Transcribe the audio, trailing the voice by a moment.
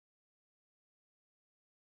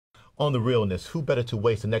on The Realness. Who better to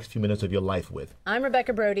waste the next few minutes of your life with? I'm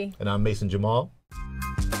Rebecca Brody. And I'm Mason Jamal.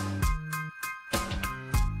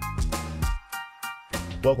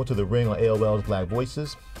 Welcome to The Ring on AOL's Black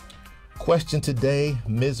Voices. Question today,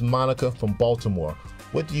 Ms. Monica from Baltimore.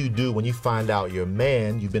 What do you do when you find out your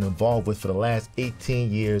man you've been involved with for the last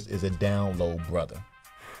 18 years is a down low brother?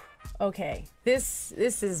 Okay, this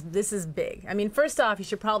is big. I mean, first off, you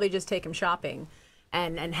should probably just take him shopping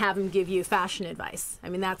and have him give you fashion advice. I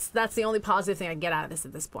mean, that's the only positive thing I get out of this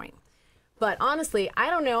at this point. But honestly, I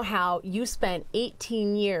don't know how you spent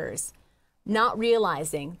 18 years not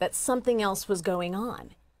realizing that something else was going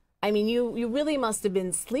on. I mean, you really must have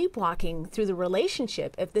been sleepwalking through the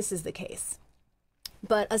relationship if this is the case.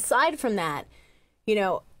 But aside from that, you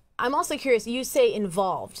know, I'm also curious, you say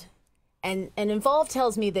involved, and involved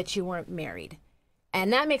tells me that you weren't married.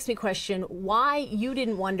 And that makes me question why you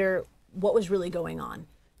didn't wonder what was really going on.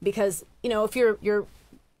 Because, you know, if you're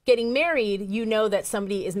getting married, you know that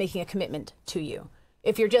somebody is making a commitment to you.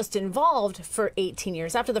 If you're just involved for 18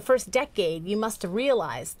 years, after the first decade, you must have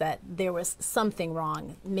realized that there was something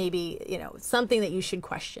wrong, maybe, you know, something that you should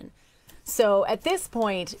question. So at this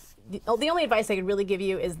point, the only advice I could really give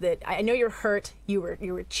you is that I know you're hurt. You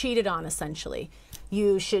were cheated on, essentially.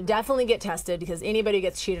 You should definitely get tested, because anybody who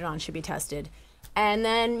gets cheated on should be tested. And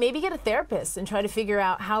then maybe get a therapist and try to figure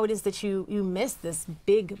out how it is that you missed this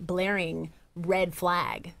big, blaring red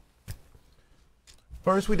flag.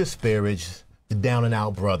 First, we disparage the down and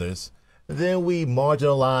out brothers. Then we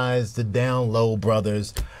marginalize the down low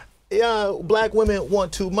brothers. Yeah, black women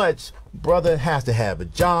want too much. Brother has to have a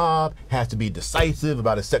job, has to be decisive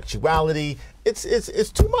about his sexuality.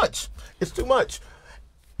 It's too much. It's too much.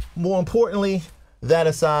 More importantly, that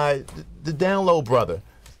aside, the down low brother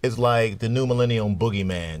is like the new millennium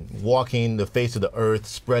boogeyman, walking the face of the earth,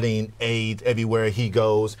 spreading AIDS everywhere he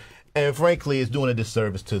goes, and frankly, is doing a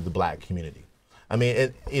disservice to the black community. I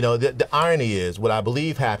mean, the irony is, what I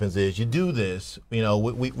believe happens is you do this, you know,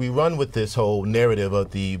 we run with this whole narrative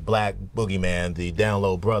of the black boogeyman, the down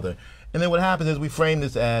low brother. And then what happens is we frame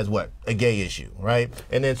this as what? A gay issue, right?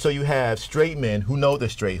 And then so you have straight men who know they're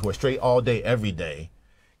straight, who are straight all day, every day,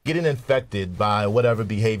 getting infected by whatever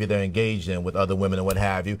behavior they're engaged in with other women and what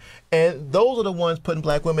have you. And those are the ones putting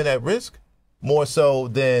black women at risk, more so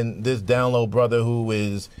than this down low brother who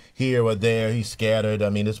is here or there, he's scattered. I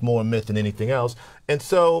mean, it's more myth than anything else. And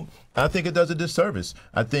so I think it does a disservice.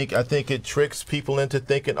 I think it tricks people into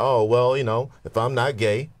thinking, oh, well, you know, if I'm not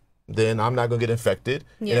gay, then I'm not going to get infected.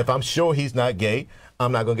 Yeah. And if I'm sure he's not gay,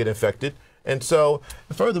 I'm not going to get infected. And so,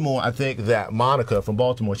 furthermore, I think that Monica from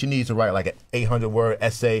Baltimore, she needs to write like an 800-word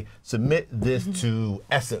essay, submit this to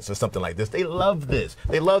Essence or something like this. They love this.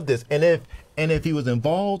 They love this. And if he was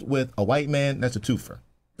involved with a white man, that's a twofer.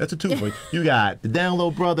 That's a twofer. You got the down low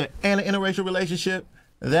brother and an interracial relationship.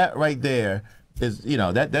 That right there is, you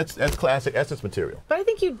know, that's classic Essence material. But I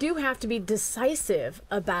think you do have to be decisive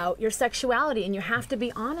about your sexuality, and you have to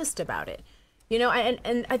be honest about it. You know,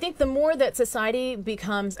 and I think the more that society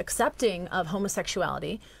becomes accepting of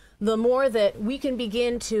homosexuality, the more that we can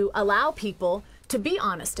begin to allow people to be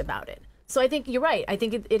honest about it. So I think you're right. I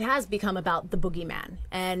think it has become about the boogeyman,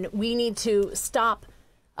 and we need to stop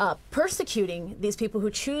persecuting these people who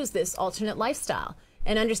choose this alternate lifestyle,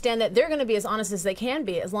 and understand that they're going to be as honest as they can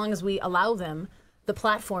be as long as we allow them the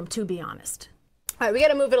platform to be honest. All right, we got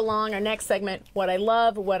to move it along. Our next segment, what I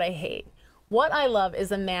love, what I hate. What I love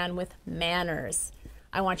is a man with manners.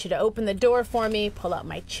 I want you to open the door for me, pull out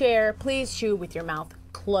my chair. Please chew with your mouth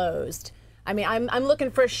closed. I mean, I'm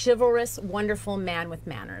looking for a chivalrous, wonderful man with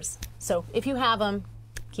manners. So if you have them,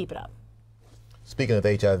 keep it up. Speaking of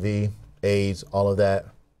HIV, AIDS, all of that,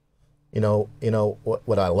 you know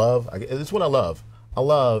what I love? It's what I love. I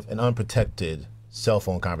love an unprotected cell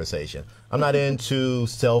phone conversation. I'm not into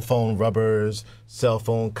cell phone rubbers, cell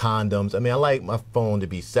phone condoms. I mean, I like my phone to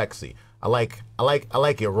be sexy. I like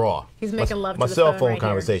it raw. He's making love to my the cell phone phone right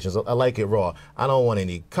conversations. Here. I like it raw. I don't want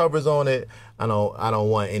any covers on it. I don't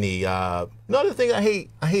want any. Another thing I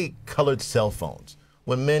hate colored cell phones.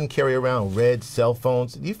 When men carry around red cell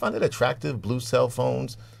phones, do you find it attractive? Blue cell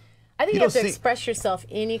phones. I think you have to express yourself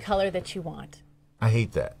any color that you want. I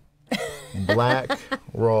hate that. Black,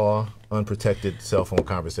 raw, unprotected cell phone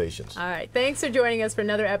conversations. All right. Thanks for joining us for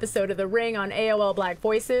another episode of The Ring on AOL Black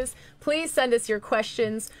Voices. Please send us your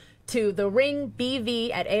questions to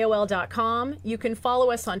theringbv@aol.com. You can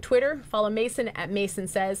follow us on Twitter. Follow Mason at Mason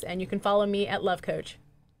Says, and you can follow me at Love Coach.